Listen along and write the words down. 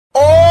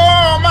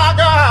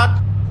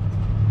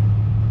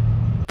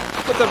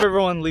What's up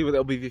everyone, Lee with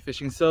LBV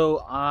Fishing.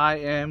 So I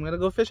am gonna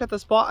go fish at the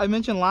spot I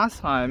mentioned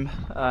last time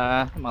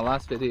in my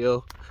last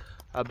video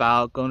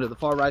about going to the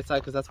far right side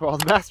because that's where all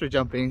the bass are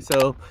jumping.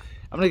 So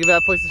I'm gonna give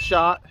that place a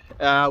shot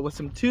with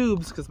some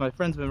tubes because my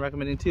friend's been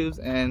recommending tubes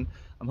and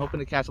I'm hoping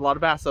to catch a lot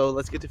of bass. So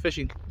let's get to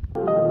fishing.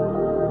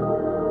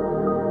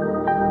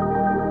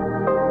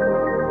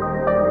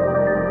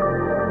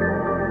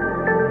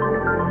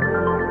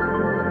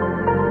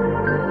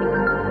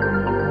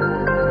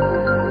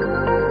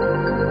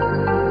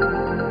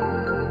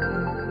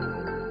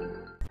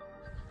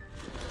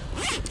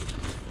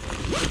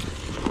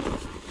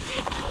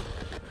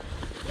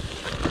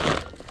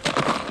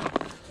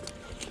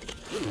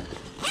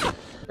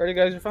 Alrighty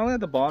guys, we're finally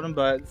at the bottom,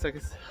 but it's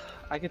like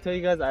I can tell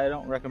you guys I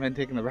don't recommend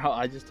taking the route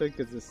I just took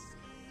because it's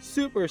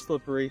super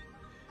slippery.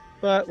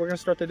 But we're gonna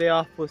start the day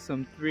off with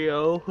some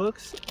 3/0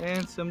 hooks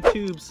and some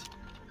tubes.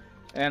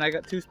 And I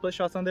got 2 split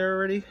shots on there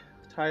already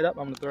tied up.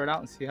 I'm gonna throw it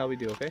out and see how we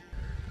do, okay?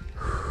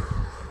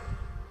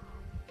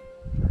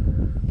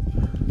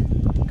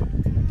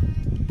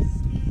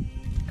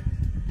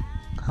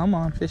 Come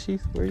on,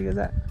 fishies, where are you guys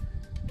at?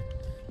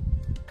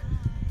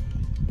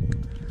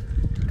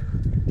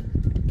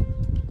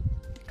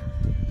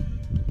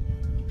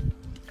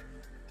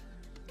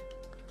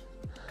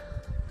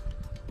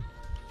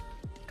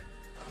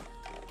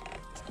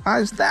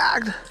 I'm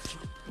snagged.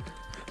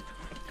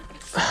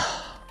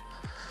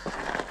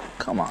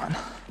 Come on.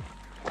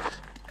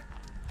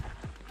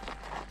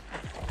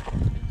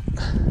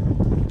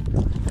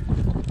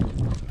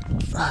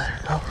 There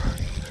you go.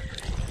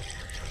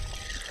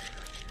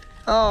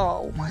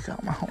 Oh my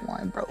god, my whole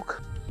line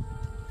broke.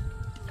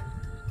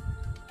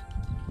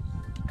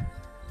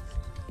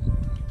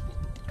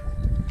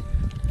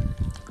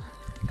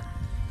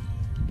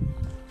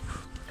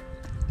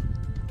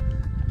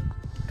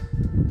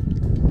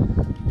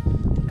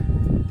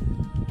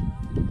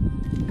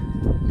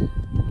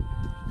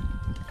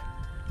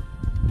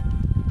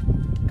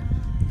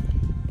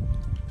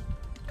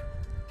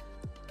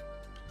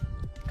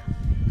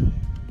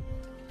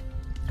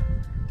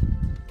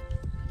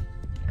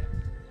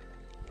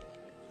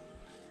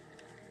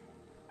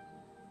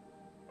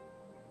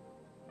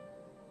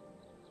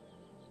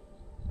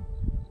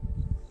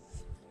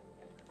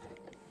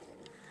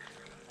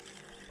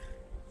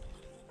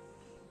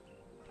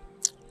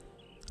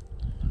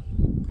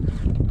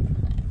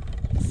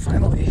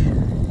 Finally.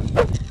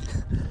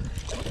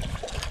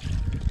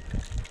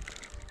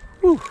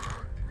 Whew.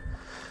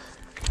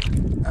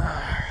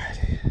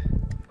 Alrighty.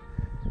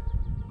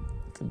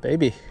 It's a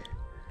baby.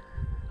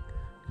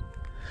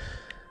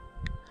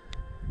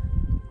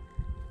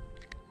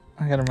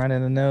 I got him right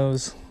in the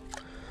nose.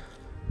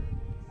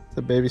 It's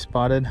a baby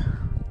spotted.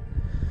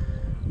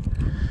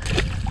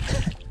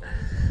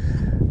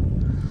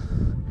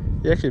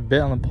 He actually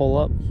bit on the pull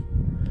up.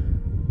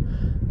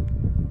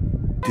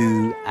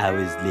 2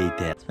 hours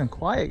later. It's been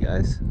quiet,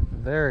 guys.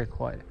 Very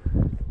quiet.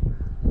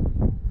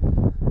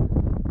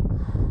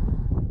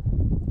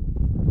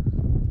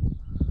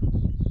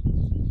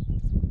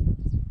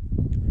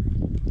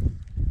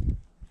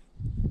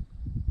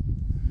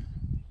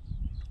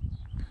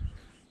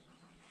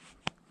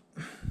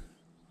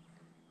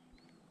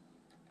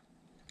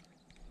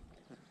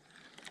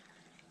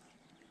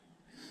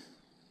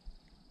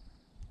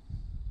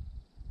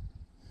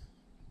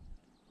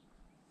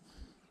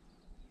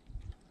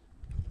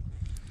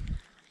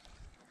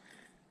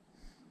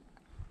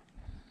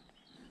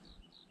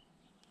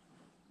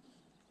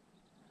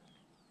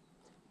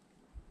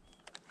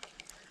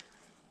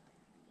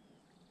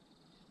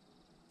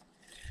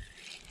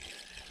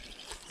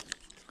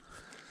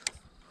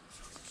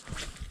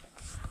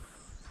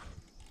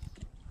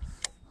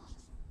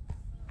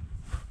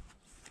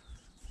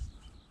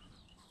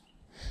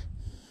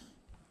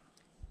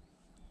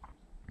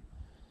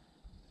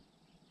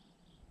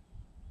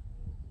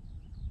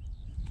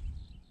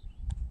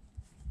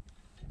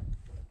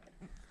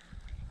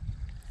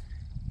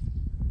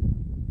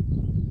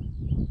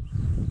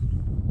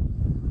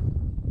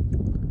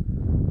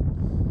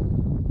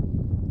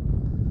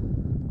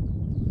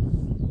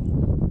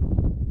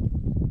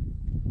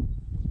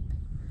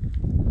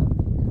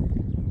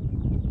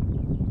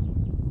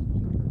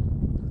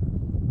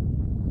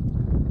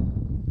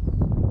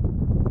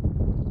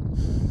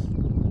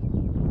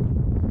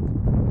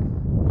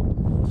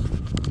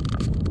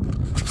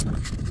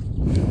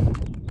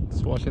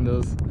 Watching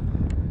those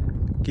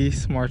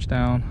geese march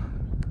down.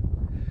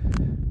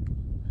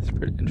 It's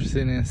pretty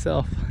interesting in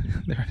itself.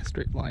 They're in a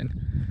straight line.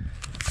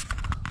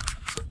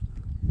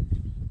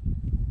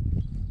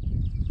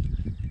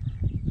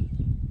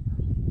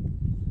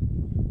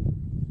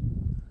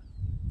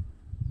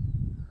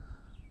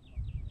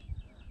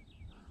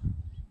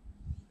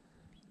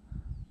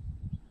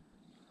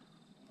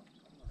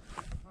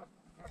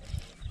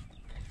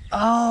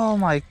 Oh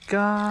my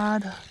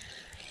god.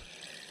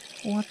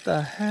 What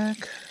the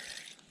heck?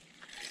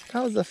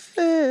 That was a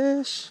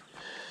fish.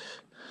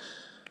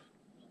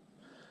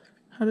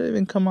 How did it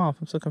even come off?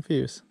 I'm so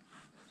confused.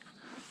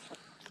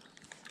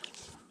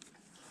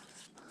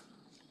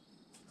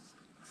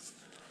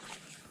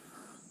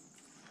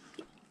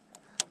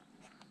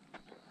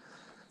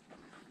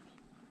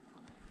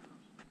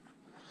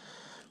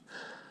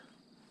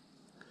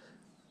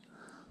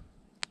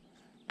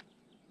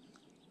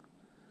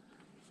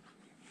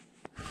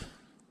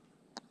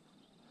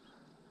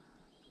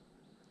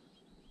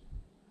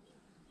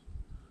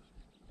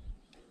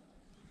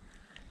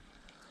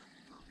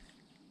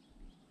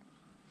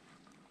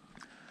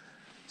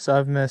 So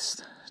I've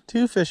missed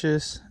 2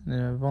 fishes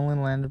and I've only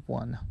landed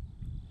 1.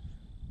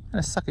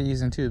 I suck at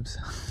using tubes.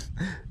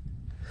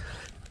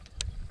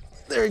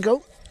 There we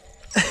go.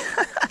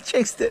 I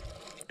chased it.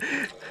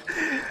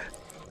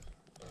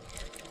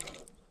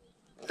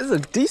 This is a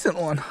decent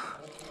one.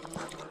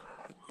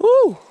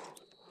 Woo!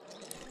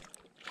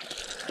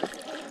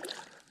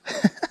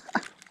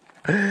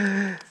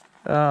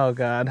 Oh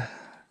God.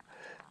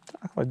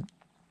 Talk about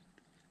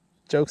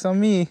jokes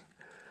on me.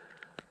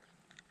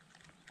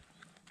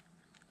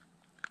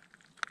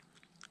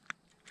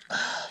 If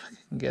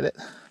I can get it.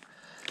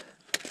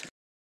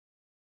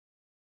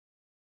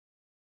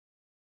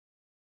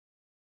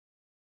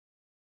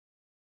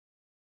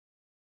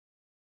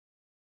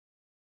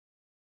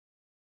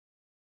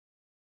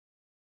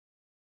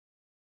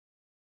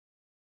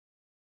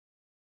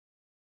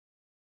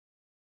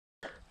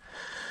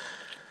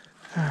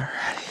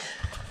 Alrighty.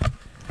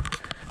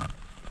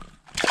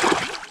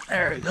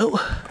 There we go.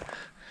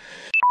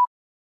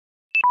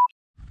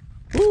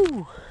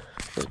 Woo!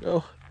 There we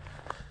go.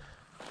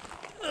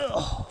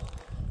 Oh.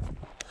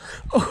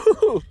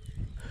 Oh.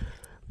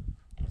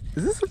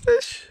 Is this a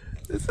fish?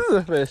 This is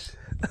a fish.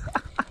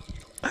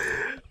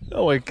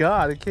 Oh my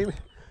God, it came.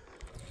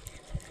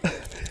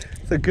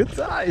 It's a good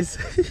size.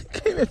 It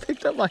came and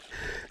picked up my.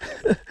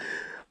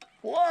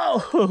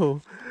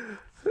 Whoa!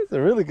 It's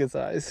a really good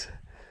size.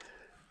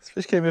 This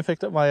fish came and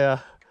picked up my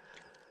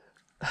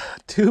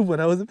tube when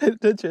I wasn't paying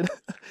attention.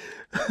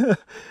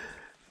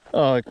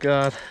 Oh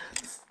God,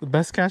 it's the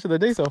best catch of the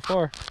day so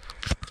far.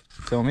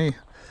 Tell me.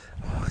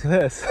 Look at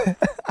this.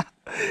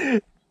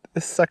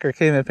 This sucker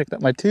came and picked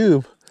up my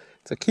tube.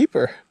 It's a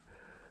keeper.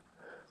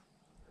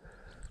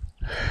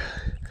 I'm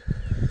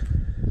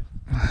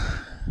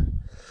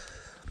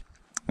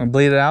gonna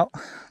bleed it out.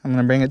 I'm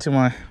gonna bring it to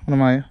one of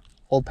my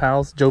old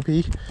pals, Joe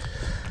P,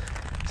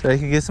 so he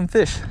can get some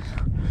fish.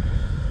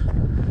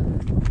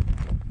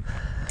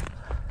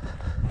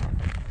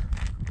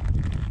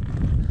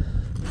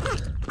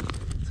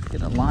 Let's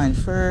get a line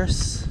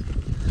first.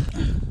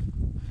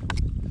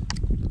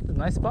 It's a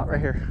nice spot right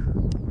here.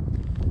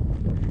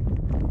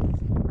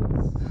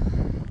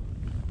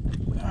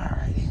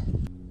 Alrighty.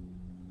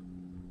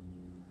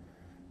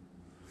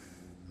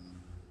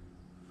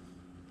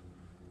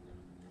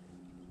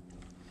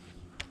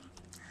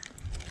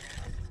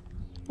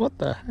 What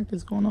the heck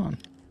is going on?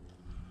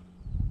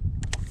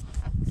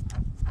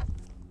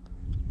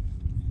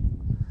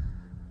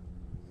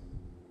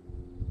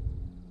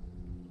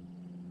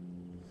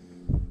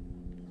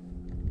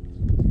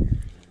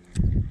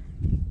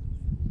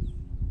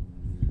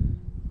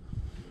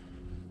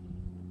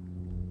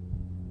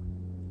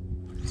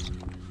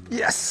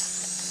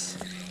 Yes!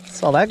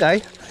 Saw that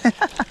guy.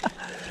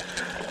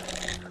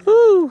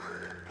 Woo!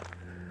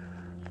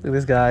 Look at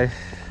this guy.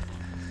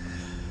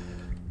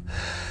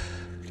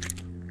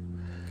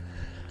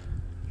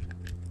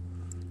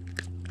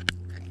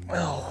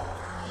 Oh,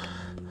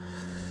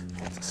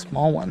 it's a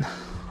small one.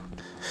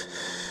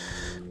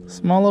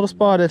 Small little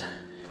spotted.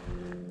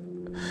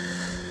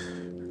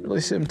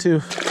 Release him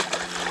too.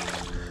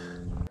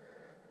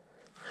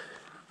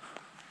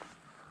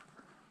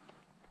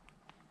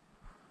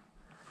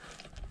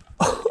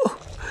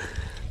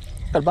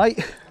 Got a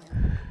bite.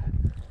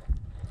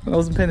 I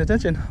wasn't paying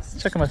attention. I was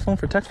checking my phone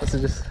for text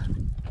messages.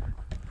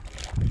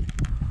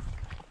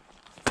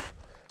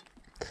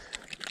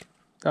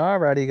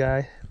 Alrighty,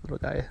 guy. Little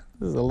guy.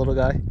 This is a little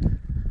guy.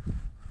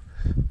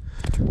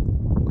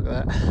 Look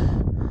at that.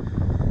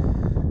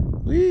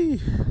 Whee!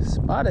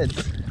 Spotted.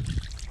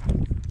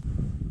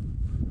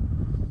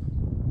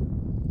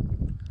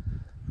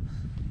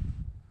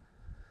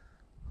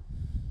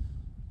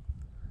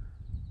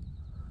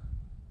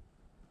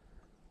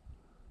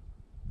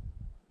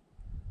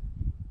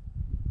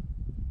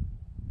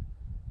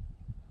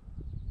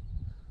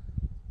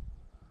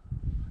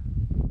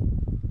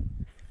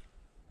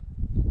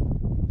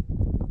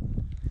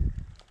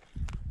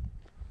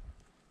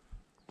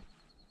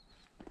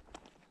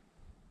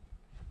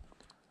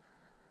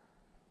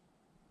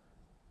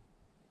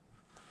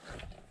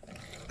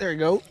 There you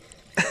go.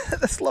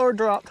 The slower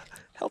drop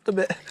helped a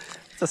bit.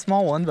 It's a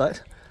small one,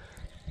 but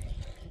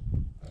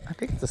I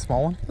think it's a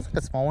small one. It's like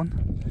a small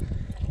one.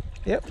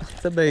 Yep,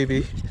 it's a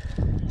baby.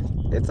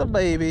 It's a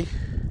baby.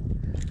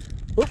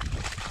 Whoop.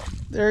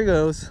 There he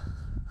goes.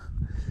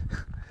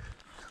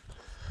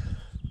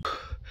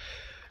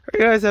 Alright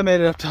guys, I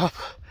made it up top.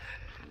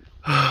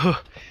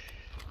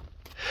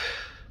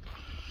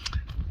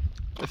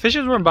 The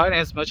fishes weren't biting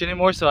as much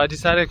anymore, so I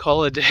decided to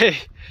call it a day.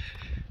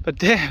 But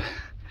damn,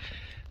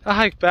 that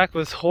hike back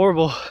was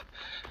horrible.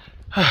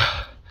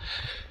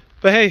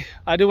 But hey,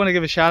 I do want to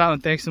give a shout out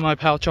and thanks to my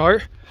pal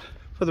Chart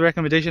for the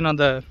recommendation on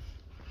the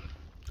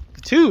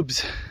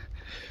tubes.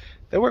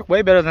 They work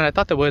way better than I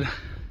thought they would.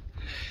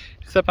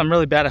 Except I'm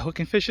really bad at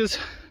hooking fishes.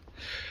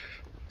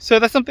 So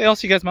that's something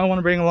else you guys might want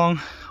to bring along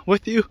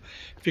with you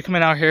if you're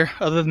coming out here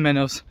other than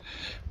minnows.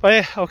 But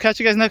yeah, I'll catch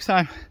you guys next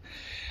time.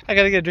 I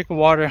gotta get a drink of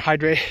water and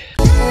hydrate.